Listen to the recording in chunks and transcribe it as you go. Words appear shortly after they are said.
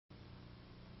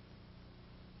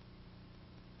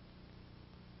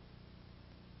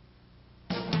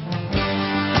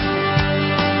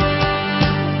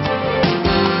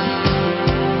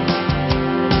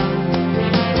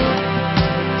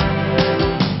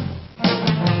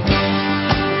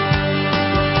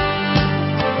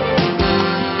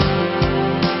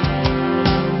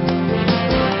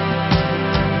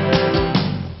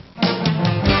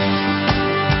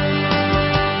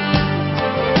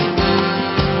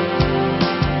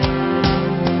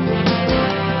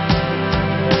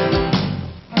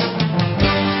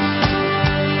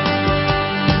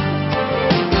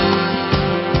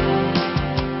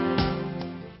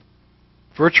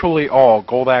Virtually all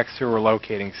goldak sewer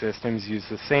locating systems use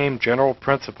the same general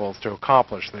principles to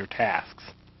accomplish their tasks.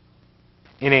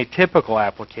 In a typical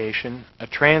application, a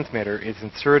transmitter is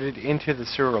inserted into the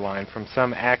sewer line from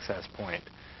some access point,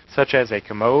 such as a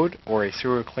commode or a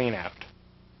sewer cleanout.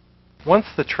 Once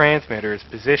the transmitter is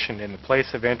positioned in the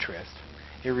place of interest,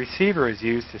 a receiver is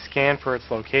used to scan for its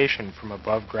location from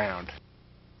above ground.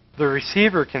 The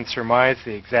receiver can surmise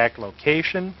the exact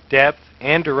location, depth,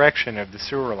 and direction of the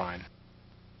sewer line.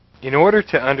 In order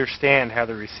to understand how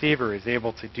the receiver is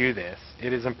able to do this,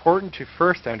 it is important to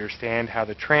first understand how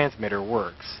the transmitter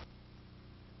works.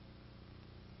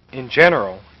 In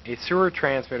general, a sewer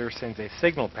transmitter sends a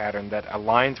signal pattern that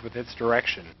aligns with its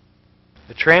direction.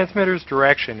 The transmitter's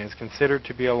direction is considered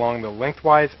to be along the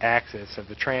lengthwise axis of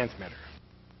the transmitter.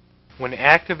 When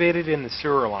activated in the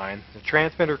sewer line, the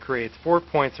transmitter creates 4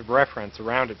 points of reference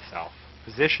around itself,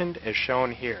 positioned as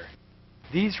shown here.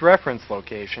 These reference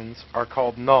locations are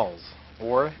called nulls,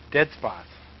 or dead spots,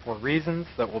 for reasons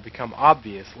that will become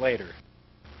obvious later.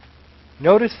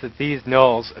 Notice that these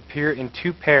nulls appear in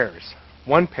 2 pairs,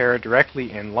 one pair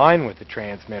directly in line with the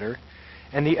transmitter,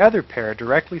 and the other pair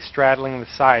directly straddling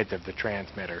the sides of the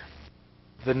transmitter.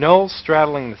 The nulls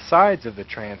straddling the sides of the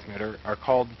transmitter are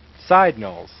called side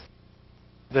nulls.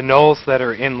 The nulls that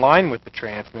are in line with the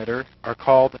transmitter are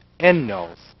called end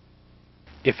nulls.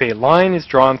 If a line is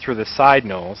drawn through the side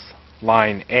nulls,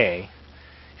 line A,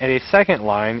 and a second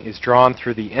line is drawn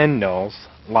through the end nulls,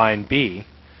 line B,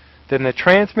 then the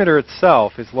transmitter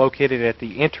itself is located at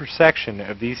the intersection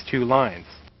of these 2 lines.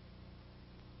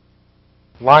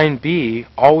 Line B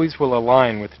always will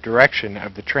align with the direction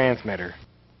of the transmitter.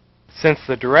 Since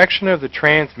the direction of the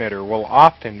transmitter will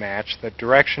often match the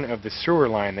direction of the sewer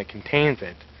line that contains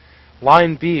it,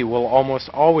 line B will almost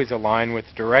always align with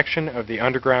the direction of the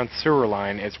underground sewer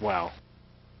line as well.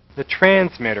 The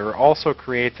transmitter also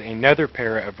creates another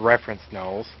pair of reference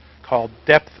nulls called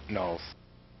depth nulls.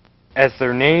 As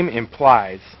their name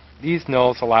implies, these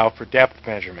nulls allow for depth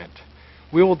measurement.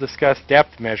 We will discuss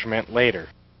depth measurement later.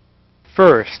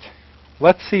 First,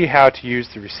 let's see how to use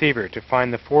the receiver to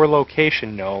find the 4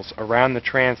 location nulls around the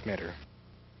transmitter.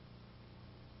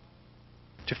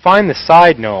 To find the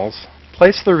side nulls,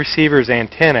 place the receiver's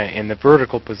antenna in the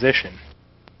vertical position.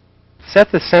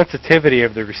 Set the sensitivity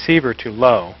of the receiver to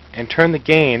low and turn the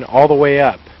gain all the way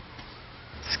up.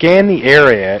 Scan the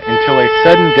area until a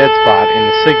sudden dead spot in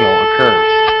the signal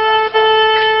occurs.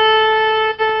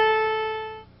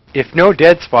 If no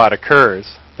dead spot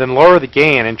occurs, then lower the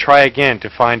gain and try again to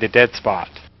find a dead spot.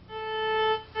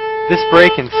 This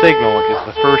break in signal is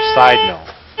the first side null.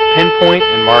 Pinpoint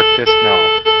and mark this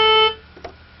null.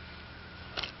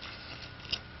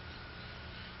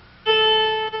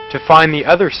 To find the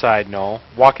other side null,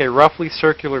 walk a roughly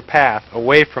circular path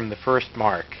away from the first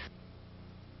mark.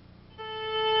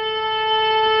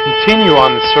 Continue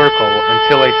on the circle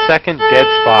until a second dead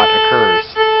spot occurs.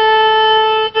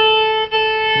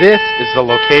 This is the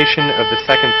location of the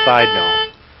second side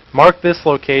null. Mark this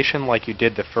location like you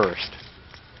did the first.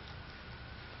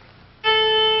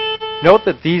 Note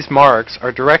that these marks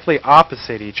are directly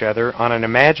opposite each other on an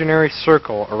imaginary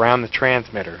circle around the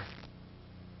transmitter.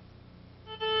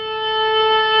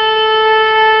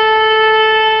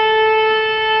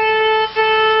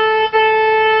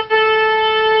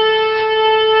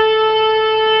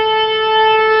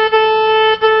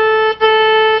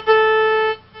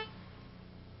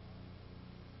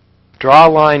 Draw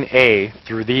line A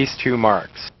through these 2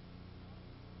 marks.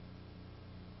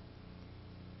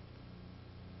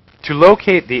 To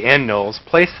locate the end nulls,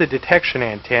 place the detection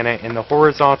antenna in the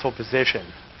horizontal position,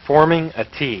 forming a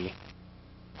T.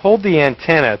 Hold the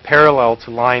antenna parallel to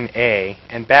line A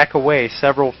and back away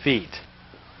several feet.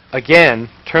 Again,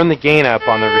 turn the gain up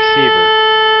on the receiver.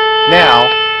 Now,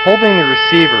 holding the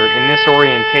receiver in this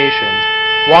orientation,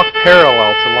 walk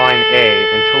parallel to line A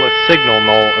until a signal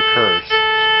null occurs.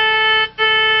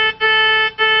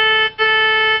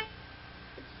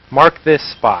 Mark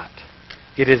this spot.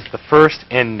 It is the first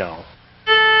end null.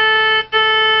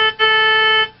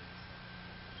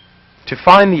 To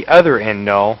find the other end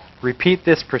null, repeat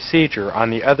this procedure on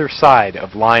the other side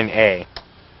of line A.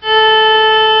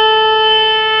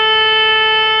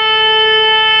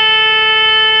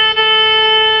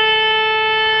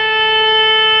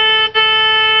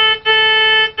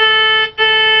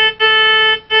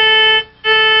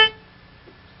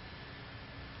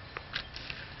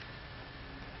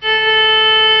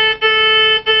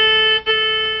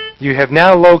 You have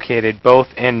now located both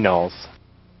end nulls.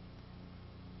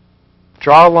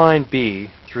 Draw line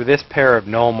B through this pair of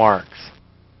null marks.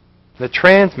 The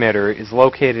transmitter is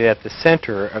located at the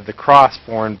center of the cross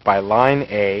formed by line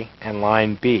A and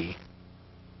line B.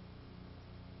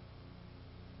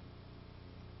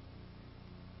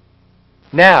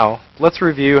 Now, let's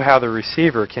review how the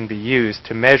receiver can be used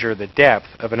to measure the depth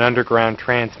of an underground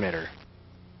transmitter.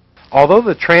 Although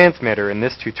the transmitter in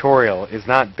this tutorial is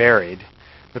not buried,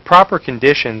 the proper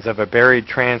conditions of a buried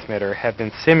transmitter have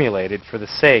been simulated for the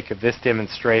sake of this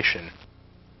demonstration.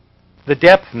 The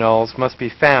depth nulls must be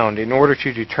found in order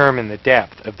to determine the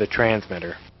depth of the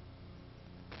transmitter.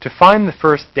 To find the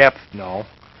first depth null,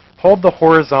 hold the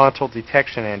horizontal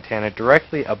detection antenna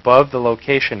directly above the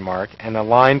location mark and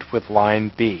aligned with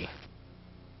line B.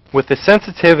 With the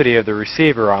sensitivity of the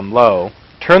receiver on low,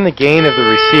 turn the gain of the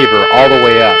receiver all the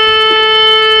way up.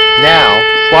 Now,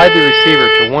 slide the receiver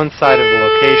to one side of the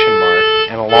location mark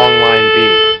and along line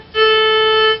B.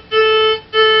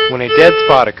 When a dead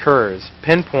spot occurs,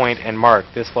 pinpoint and mark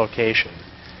this location.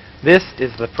 This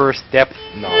is the first depth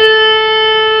null.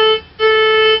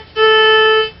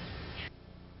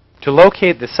 To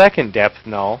locate the second depth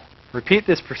null, repeat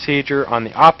this procedure on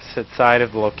the opposite side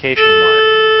of the location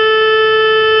mark.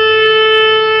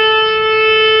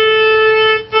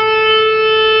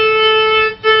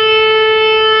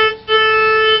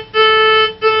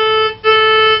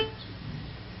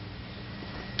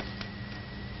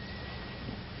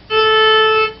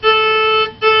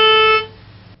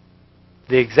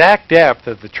 The exact depth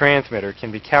of the transmitter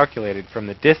can be calculated from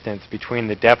the distance between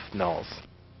the depth nulls.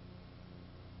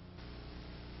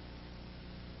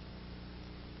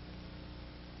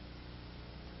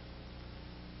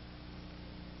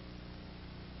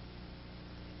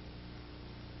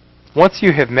 Once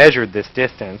you have measured this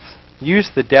distance, use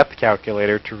the depth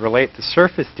calculator to relate the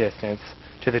surface distance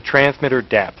to the transmitter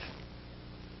depth.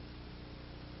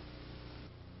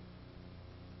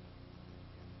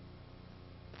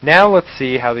 Now let's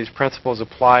see how these principles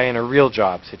apply in a real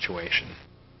job situation.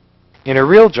 In a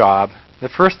real job, the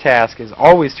first task is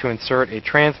always to insert a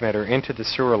transmitter into the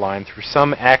sewer line through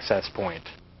some access point.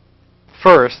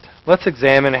 First, let's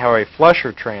examine how a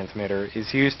flusher transmitter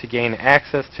is used to gain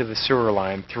access to the sewer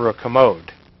line through a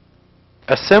commode.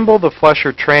 Assemble the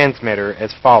flusher transmitter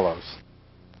as follows.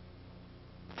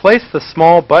 Place the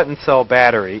small button cell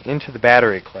battery into the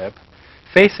battery clip,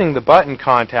 facing the button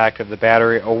contact of the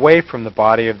battery away from the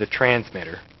body of the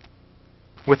transmitter.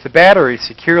 With the battery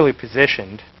securely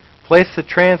positioned, place the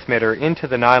transmitter into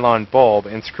the nylon bulb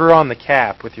and screw on the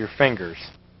cap with your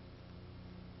fingers.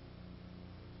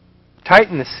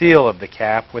 Tighten the seal of the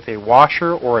cap with a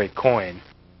washer or a coin.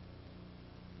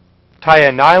 Tie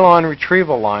a nylon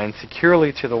retrieval line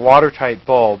securely to the watertight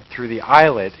bulb through the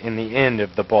eyelet in the end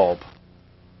of the bulb.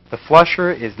 The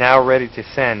flusher is now ready to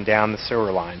send down the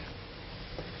sewer line.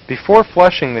 Before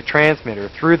flushing the transmitter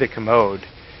through the commode,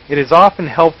 it is often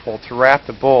helpful to wrap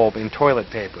the bulb in toilet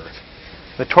paper.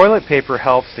 The toilet paper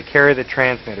helps to carry the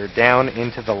transmitter down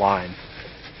into the line.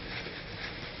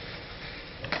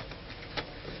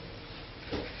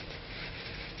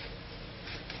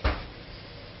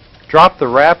 Drop the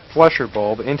wrapped flusher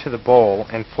bulb into the bowl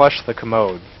and flush the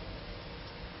commode.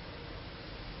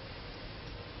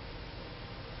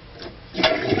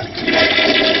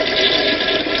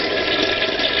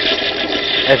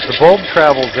 As the bulb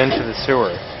travels into the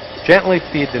sewer, gently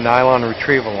feed the nylon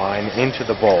retrieval line into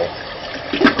the bowl.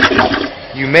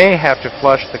 You may have to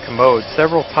flush the commode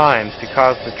several times to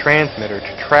cause the transmitter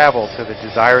to travel to the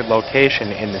desired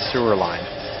location in the sewer line.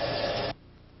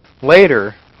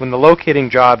 Later, when the locating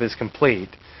job is complete,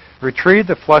 retrieve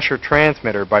the flusher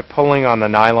transmitter by pulling on the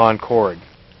nylon cord.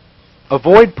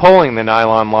 Avoid pulling the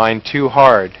nylon line too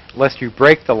hard, lest you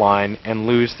break the line and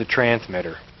lose the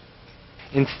transmitter.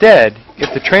 Instead,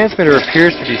 if the transmitter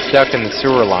appears to be stuck in the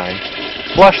sewer line,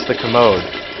 flush the commode.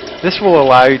 This will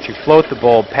allow you to float the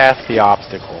bulb past the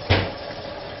obstacle.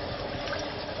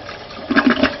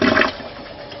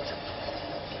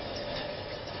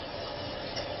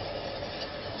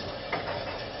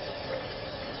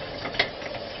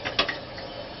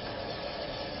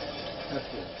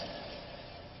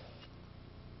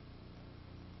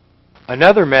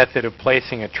 Another method of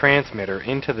placing a transmitter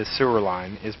into the sewer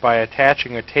line is by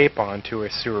attaching a tape-on to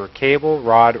a sewer cable,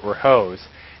 rod, or hose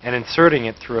and inserting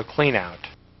it through a cleanout.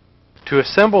 To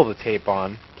assemble the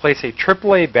tape-on, place a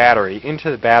AAA battery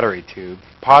into the battery tube,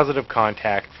 positive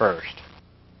contact first.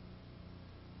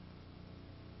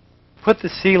 Put the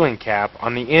sealing cap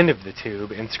on the end of the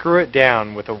tube and screw it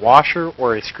down with a washer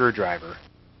or a screwdriver.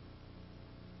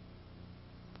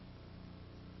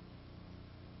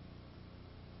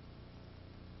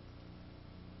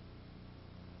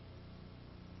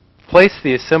 Place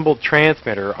the assembled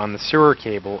transmitter on the sewer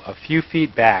cable a few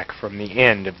feet back from the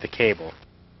end of the cable.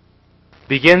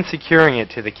 Begin securing it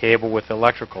to the cable with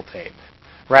electrical tape,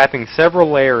 wrapping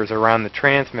several layers around the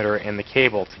transmitter and the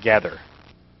cable together.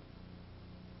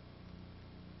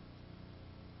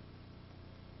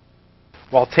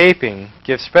 While taping,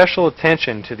 give special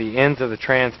attention to the ends of the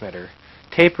transmitter,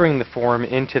 tapering the form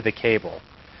into the cable.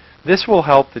 This will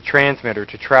help the transmitter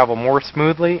to travel more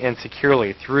smoothly and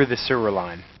securely through the sewer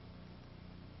line.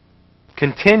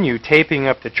 Continue taping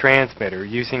up the transmitter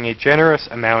using a generous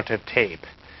amount of tape,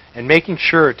 and making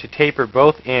sure to taper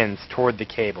both ends toward the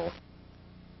cable.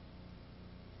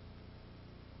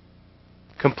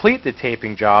 Complete the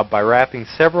taping job by wrapping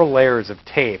several layers of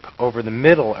tape over the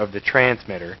middle of the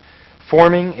transmitter,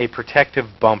 forming a protective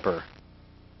bumper.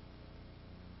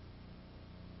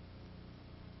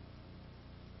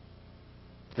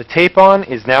 The tape-on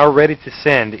is now ready to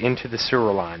send into the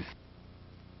sewer line.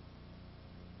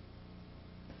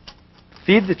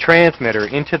 Feed the transmitter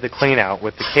into the cleanout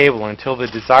with the cable until the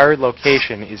desired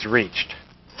location is reached.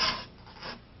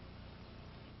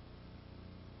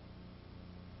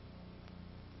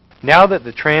 Now that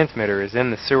the transmitter is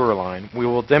in the sewer line, we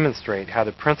will demonstrate how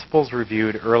the principles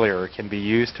reviewed earlier can be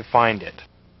used to find it.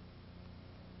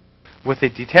 With the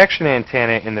detection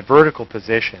antenna in the vertical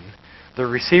position, the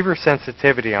receiver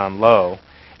sensitivity on low,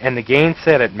 and the gain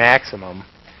set at maximum,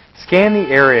 scan the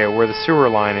area where the sewer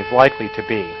line is likely to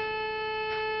be.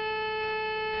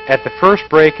 At the first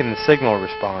break in the signal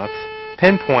response,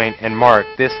 pinpoint and mark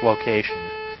this location.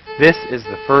 This is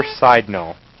the first side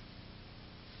null.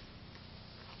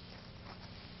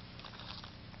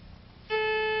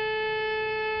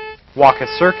 Walk a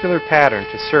circular pattern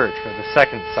to search for the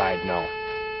second side null.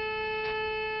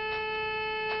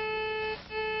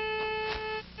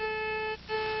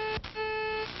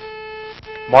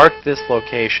 Mark this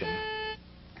location.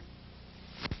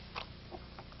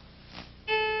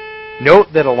 Note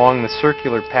that along the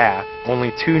circular path,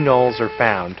 only two nulls are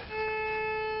found.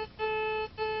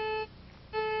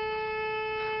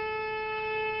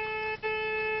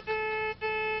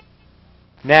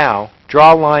 Now,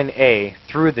 draw line A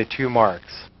through the two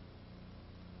marks.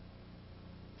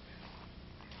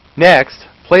 Next,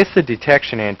 place the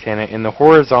detection antenna in the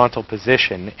horizontal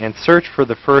position and search for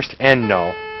the first end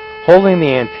null, holding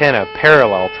the antenna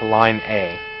parallel to line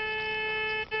A.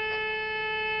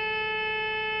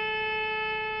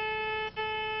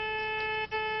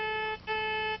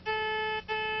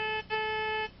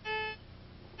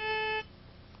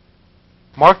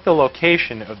 Mark the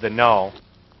location of the null,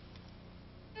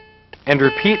 and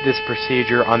repeat this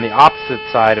procedure on the opposite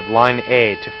side of line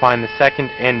A to find the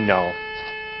second end null.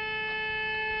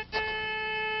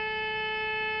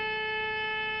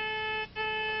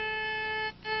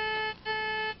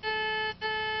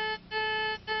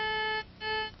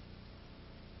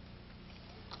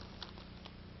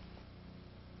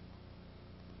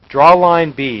 Draw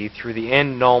line B through the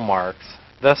end null marks,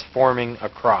 thus forming a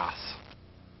cross.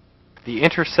 The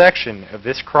intersection of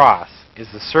this cross is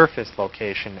the surface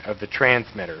location of the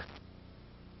transmitter.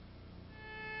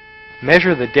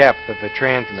 Measure the depth of the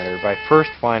transmitter by first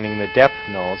finding the depth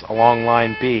nulls along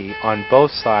line B on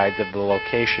both sides of the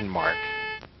location mark.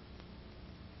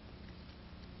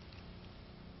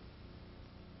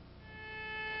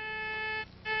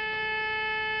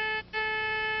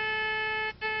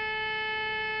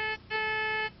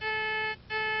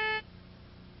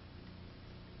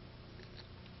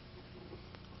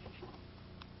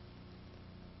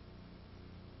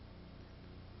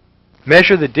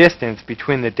 Measure the distance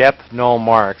between the depth null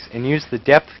marks and use the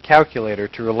depth calculator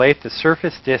to relate the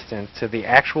surface distance to the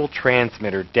actual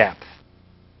transmitter depth.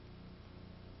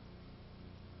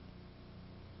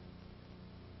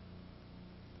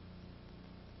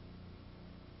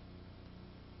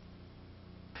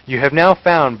 You have now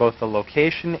found both the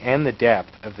location and the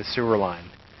depth of the sewer line.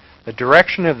 The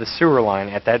direction of the sewer line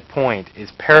at that point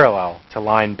is parallel to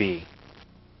line B.